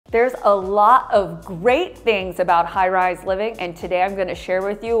There's a lot of great things about high-rise living, and today I'm going to share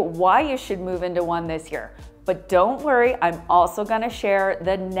with you why you should move into one this year. But don't worry, I'm also going to share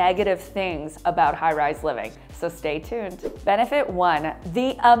the negative things about high-rise living, so stay tuned. Benefit 1,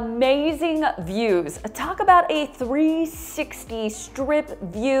 the amazing views. Talk about a 360 strip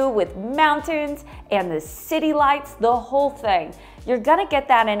view with mountains and the city lights, the whole thing. You're gonna get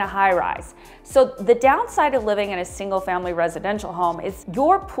that in a high-rise. So the downside of living in a single-family residential home is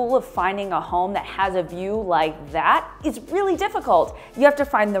your pool of finding a home that has a view like that is really difficult. You have to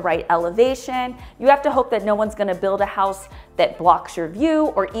find the right elevation. You have to hope that no one's gonna build a house that blocks your view,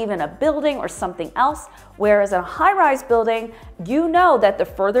 or even a building or something else. Whereas in a high-rise building, you know that the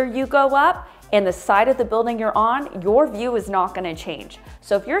further you go up and the side of the building you're on, your view is not gonna change.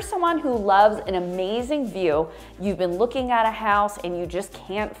 So if you're someone who loves an amazing view, you've been looking at a house and you just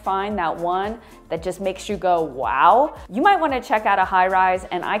can't find that one that just makes you go, wow, you might wanna check out a high-rise,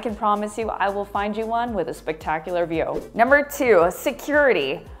 and I can promise you I will find you one with a spectacular view. Number 2,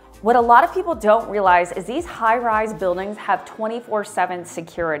 security. What a lot of people don't realize is these high-rise buildings have 24/7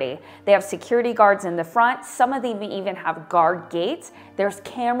 security. They have security guards in the front. Some of them even have guard gates. There's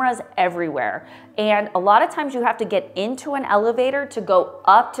cameras everywhere. And a lot of times you have to get into an elevator to go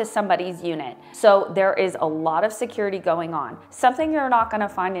up to somebody's unit. So there is a lot of security going on. Something you're not gonna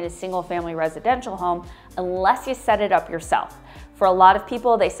find in a single-family residential home unless you set it up yourself. For a lot of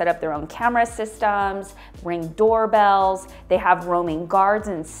people, they set up their own camera systems, ring doorbells, they have roaming guards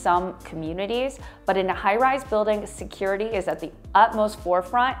in some communities, but in a high-rise building, security is at the utmost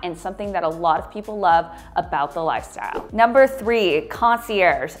forefront and something that a lot of people love about the lifestyle. Number 3,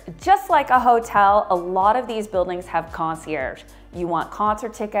 concierge. Just like a hotel, a lot of these buildings have concierge. You want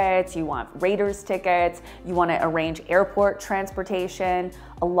concert tickets, you want Raiders tickets, you want to arrange airport transportation.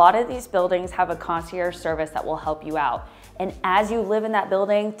 A lot of these buildings have a concierge service that will help you out. And as you live in that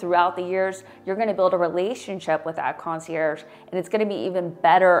building throughout the years, you're gonna build a relationship with that concierge, and it's gonna be even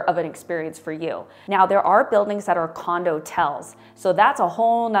better of an experience for you. Now, there are buildings that are condo-tels, so that's a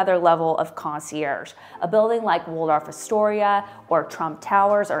whole nother level of concierge. A building like Waldorf Astoria or Trump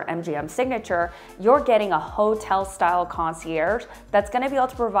Towers or MGM Signature, you're getting a hotel-style concierge that's gonna be able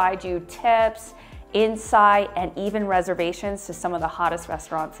to provide you tips, insight, and even reservations to some of the hottest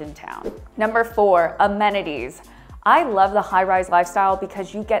restaurants in town. Number 4, amenities. I love the high-rise lifestyle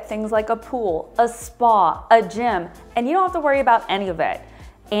because you get things like a pool, a spa, a gym, and you don't have to worry about any of it.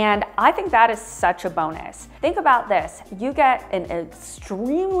 And I think that is such a bonus. Think about this. You get an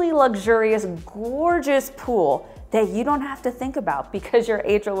extremely luxurious, gorgeous pool that you don't have to think about because your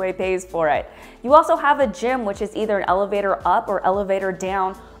HOA pays for it. You also have a gym, which is either an elevator up or elevator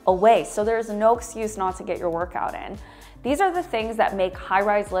down away, so there's no excuse not to get your workout in. These are the things that make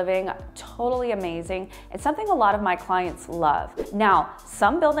high-rise living totally amazing and something a lot of my clients love. Now,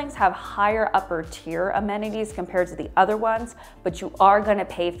 some buildings have higher upper tier amenities compared to the other ones, but you are gonna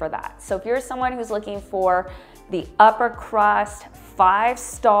pay for that. So if you're someone who's looking for the upper crust,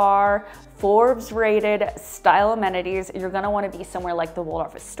 5-star, Forbes-rated style amenities, you're gonna wanna be somewhere like the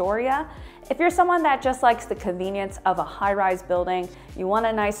Waldorf Astoria. If you're someone that just likes the convenience of a high-rise building, you want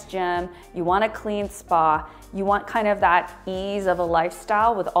a nice gym, you want a clean spa, you want kind of that ease of a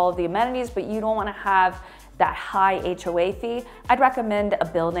lifestyle with all of the amenities, but you don't wanna have that high HOA fee, I'd recommend a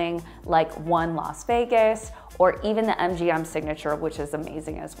building like One Las Vegas or even the MGM Signature, which is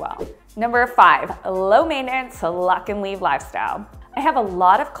amazing as well. Number 5, low maintenance, lock and leave lifestyle. I have a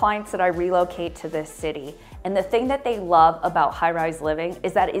lot of clients that I relocate to this city, and the thing that they love about high-rise living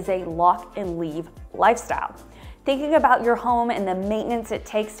is that it is a lock and leave lifestyle. Thinking about your home and the maintenance it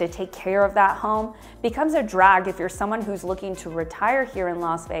takes to take care of that home becomes a drag if you're someone who's looking to retire here in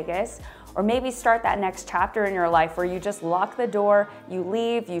Las Vegas, or maybe start that next chapter in your life where you just lock the door, you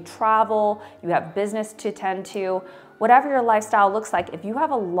leave, you travel, you have business to tend to. Whatever your lifestyle looks like, if you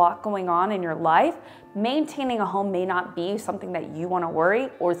have a lot going on in your life, maintaining a home may not be something that you want to worry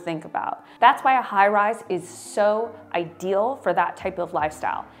or think about. That's why a high-rise is so ideal for that type of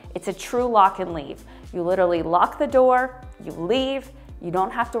lifestyle. It's a true lock and leave. You literally lock the door, you leave, you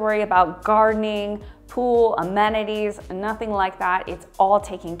don't have to worry about gardening, pool, amenities, nothing like that. It's all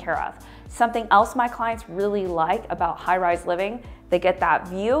taken care of. Something else my clients really like about high-rise living, they get that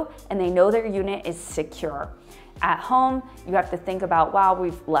view and they know their unit is secure. At home, you have to think about, wow,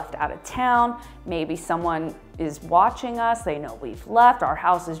 we've left out of town. Maybe someone is watching us. They know we've left. Our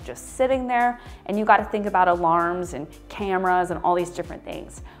house is just sitting there. And you got to think about alarms and cameras and all these different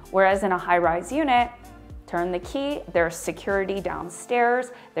things. Whereas in a high-rise unit, turn the key, there's security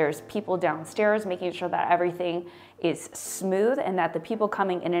downstairs, there's people downstairs making sure that everything is smooth and that the people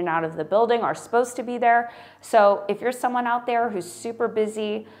coming in and out of the building are supposed to be there. So if you're someone out there who's super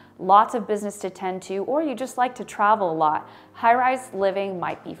busy, lots of business to tend to, or you just like to travel a lot, high-rise living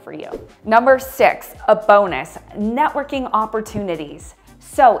might be for you. Number 6, a bonus, networking opportunities.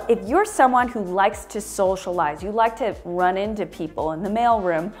 So if you're someone who likes to socialize, you like to run into people in the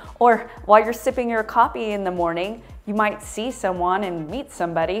mailroom, or while you're sipping your coffee in the morning, you might see someone and meet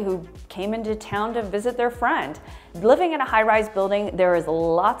somebody who came into town to visit their friend. Living in a high-rise building, there is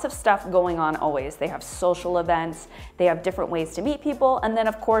lots of stuff going on always. They have social events, they have different ways to meet people, and then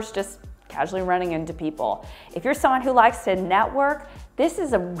of course just casually running into people. If you're someone who likes to network, this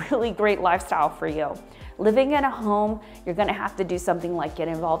is a really great lifestyle for you. Living in a home, you're gonna have to do something like get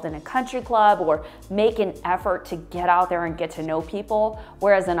involved in a country club or make an effort to get out there and get to know people.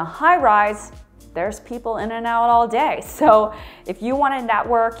 Whereas in a high-rise, there's people in and out all day. So if you wanna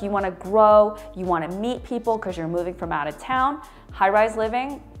network, you wanna grow, you wanna meet people because you're moving from out of town, high-rise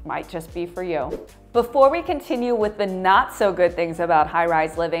living might just be for you. Before we continue with the not so good things about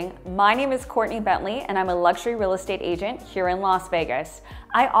high-rise living, my name is Courtney Bentley and I'm a luxury real estate agent here in Las Vegas.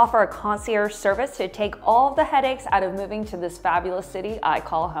 I offer a concierge service to take all of the headaches out of moving to this fabulous city I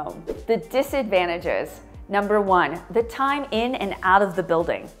call home. The disadvantages. Number 1, the time in and out of the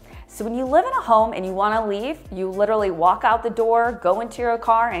building. So when you live in a home and you want to leave, you literally walk out the door, go into your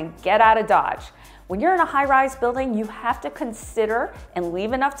car, and get out of Dodge. When you're in a high-rise building, you have to consider and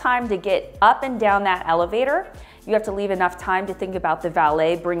leave enough time to get up and down that elevator. You have to leave enough time to think about the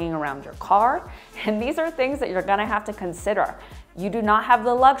valet bringing around your car. And these are things that you're gonna have to consider. You do not have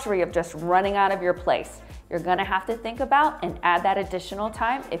the luxury of just running out of your place. You're gonna have to think about and add that additional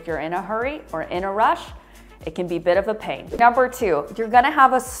time if you're in a hurry or in a rush. It can be a bit of a pain. Number 2, you're gonna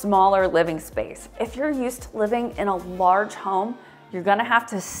have a smaller living space. If you're used to living in a large home, you're gonna have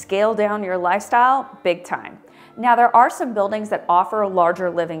to scale down your lifestyle big time. Now, there are some buildings that offer larger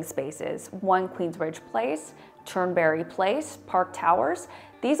living spaces. One Queensbridge Place, Turnberry Place, Park Towers.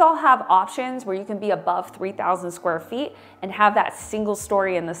 These all have options where you can be above 3,000 square feet and have that single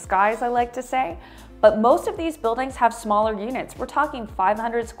story in the skies, I like to say. But most of these buildings have smaller units. We're talking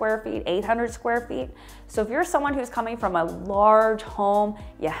 500 square feet, 800 square feet. So if you're someone who's coming from a large home,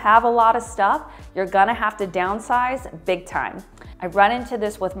 you have a lot of stuff, you're gonna have to downsize big time. I run into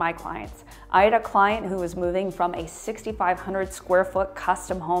this with my clients. I had a client who was moving from a 6,500 square foot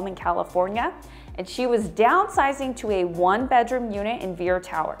custom home in California, and she was downsizing to a 1-bedroom unit in Veer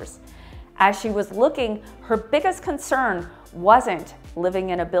Towers. As she was looking, her biggest concern wasn't living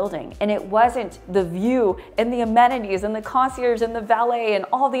in a building, and it wasn't the view and the amenities and the concierge and the valet and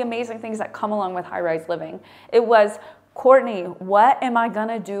all the amazing things that come along with high-rise living. It was, Courtney, what am I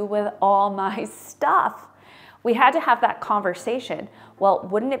gonna do with all my stuff? We had to have that conversation. Well,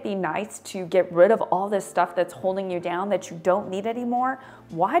 wouldn't it be nice to get rid of all this stuff that's holding you down that you don't need anymore?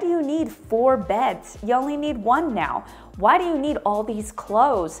 Why do you need 4 beds? You only need 1 now. Why do you need all these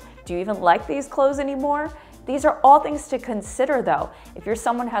clothes? Do you even like these clothes anymore? These are all things to consider though. If you're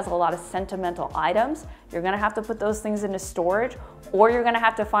someone who has a lot of sentimental items, you're gonna have to put those things into storage, or you're gonna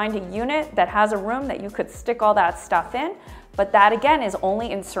have to find a unit that has a room that you could stick all that stuff in. But that again is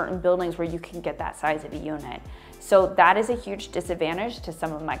only in certain buildings where you can get that size of a unit. So that is a huge disadvantage to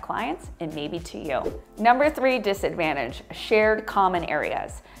some of my clients and maybe to you. Number 3 disadvantage, shared common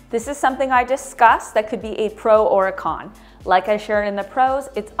areas. This is something I discussed that could be a pro or a con. Like I shared in the pros,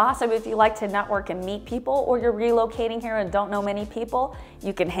 it's awesome if you like to network and meet people, or you're relocating here and don't know many people.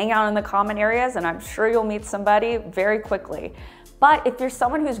 You can hang out in the common areas and I'm sure you'll meet somebody very quickly. But if you're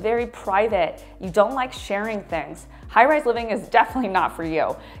someone who's very private, you don't like sharing things, high-rise living is definitely not for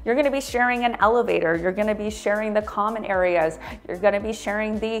you. You're gonna be sharing an elevator, you're gonna be sharing the common areas, you're gonna be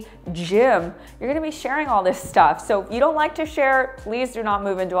sharing the gym, you're gonna be sharing all this stuff. So if you don't like to share, please do not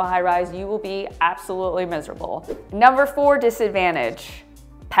move into a high-rise. You will be absolutely miserable. Number 4 disadvantage,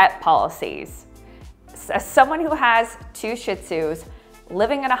 pet policies. As someone who has 2 Shih Tzus,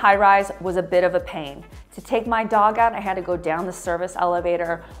 living in a high-rise was a bit of a pain. To take my dog out, I had to go down the service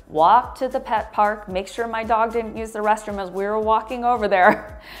elevator, walk to the pet park, make sure my dog didn't use the restroom as we were walking over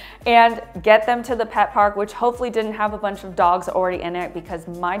there, and get them to the pet park, which hopefully didn't have a bunch of dogs already in it, because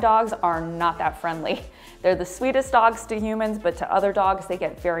my dogs are not that friendly. They're the sweetest dogs to humans, but to other dogs, they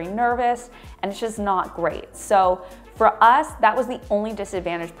get very nervous, and it's just not great. So for us, that was the only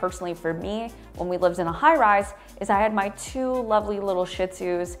disadvantage personally for me when we lived in a high-rise, is I had my 2 lovely little Shih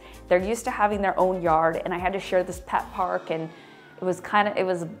Tzus. They're used to having their own yard, and I had to share this pet park, and it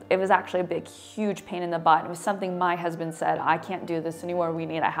was actually a big, huge pain in the butt. It was something my husband said, I can't do this anymore, we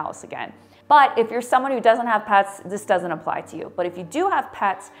need a house again. But if you're someone who doesn't have pets, this doesn't apply to you. But if you do have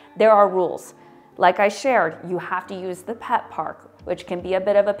pets, there are rules. Like I shared, you have to use the pet park, which can be a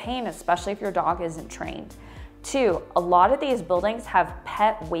bit of a pain, especially if your dog isn't trained. 2, a lot of these buildings have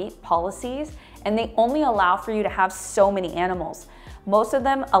pet weight policies, and they only allow for you to have so many animals. Most of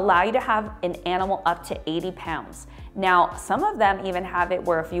them allow you to have an animal up to 80 pounds. Now, some of them even have it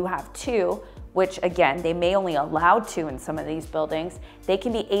where if you have 2, which again, they may only allow 2 in some of these buildings, they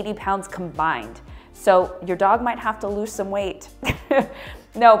can be 80 pounds combined. So your dog might have to lose some weight.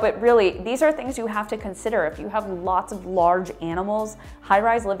 No, but really, these are things you have to consider. If you have lots of large animals,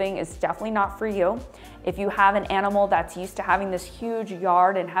 high-rise living is definitely not for you. If you have an animal that's used to having this huge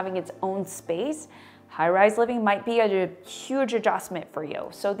yard and having its own space, high-rise living might be a huge adjustment for you.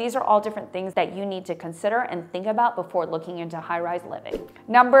 So these are all different things that you need to consider and think about before looking into high-rise living.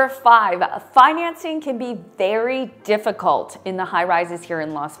 Number 5, financing can be very difficult in the high-rises here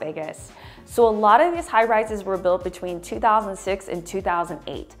in Las Vegas. So a lot of these high-rises were built between 2006 and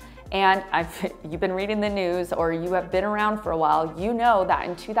 2008. And you've been reading the news or you have been around for a while, you know that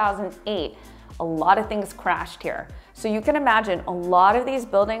in 2008, a lot of things crashed here. So you can imagine a lot of these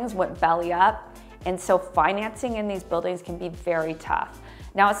buildings went belly up, and so financing in these buildings can be very tough.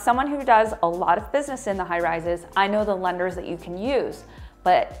 Now, as someone who does a lot of business in the high-rises, I know the lenders that you can use,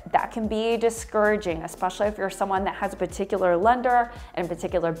 but that can be discouraging, especially if you're someone that has a particular lender and a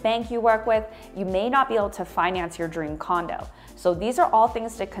particular bank you work with. You may not be able to finance your dream condo. So these are all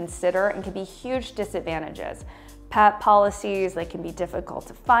things to consider and can be huge disadvantages. Pet policies, they can be difficult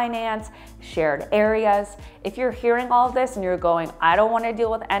to finance, shared areas. If you're hearing all of this and you're going, I don't want to deal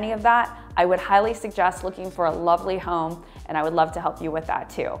with any of that, I would highly suggest looking for a lovely home, and I would love to help you with that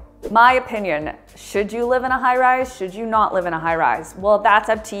too. My opinion, should you live in a high-rise? Should you not live in a high-rise? Well, that's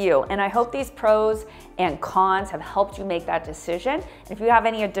up to you. And I hope these pros and cons have helped you make that decision. And if you have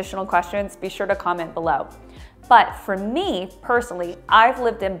any additional questions, be sure to comment below. But for me personally, I've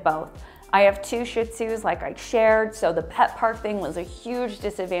lived in both. I have 2 Shih Tzus like I shared, so the pet park thing was a huge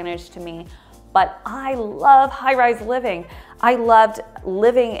disadvantage to me, but I love high-rise living. I loved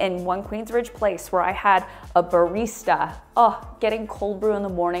living in One Queensbridge Place where I had a barista. Oh, getting cold brew in the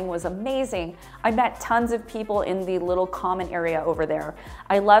morning was amazing. I met tons of people in the little common area over there.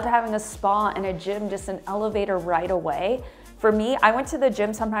 I loved having a spa and a gym, just an elevator right away. For me, I went to the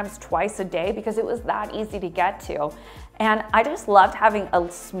gym sometimes twice a day because it was that easy to get to. And I just loved having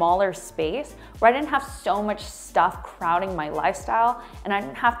a smaller space where I didn't have so much stuff crowding my lifestyle, and I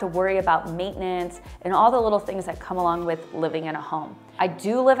didn't have to worry about maintenance and all the little things that come along with living in a home. I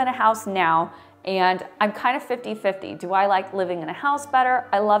do live in a house now, and I'm kind of 50-50. Do I like living in a house better?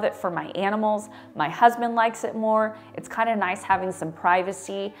 I love it for my animals. My husband likes it more. It's kind of nice having some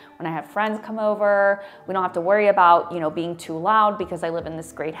privacy when I have friends come over. We don't have to worry about, being too loud because I live in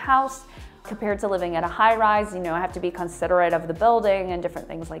this great house. Compared to living at a high-rise, I have to be considerate of the building and different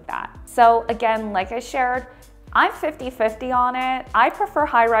things like that. So again, like I shared, I'm 50-50 on it. I prefer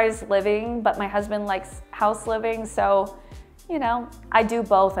high-rise living, but my husband likes house living, so I do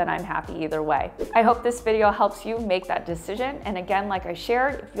both and I'm happy either way. I hope this video helps you make that decision. And again, like I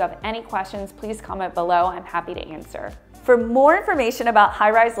shared, if you have any questions, please comment below. I'm happy to answer. For more information about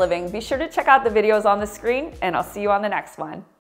high-rise living, be sure to check out the videos on the screen, and I'll see you on the next one.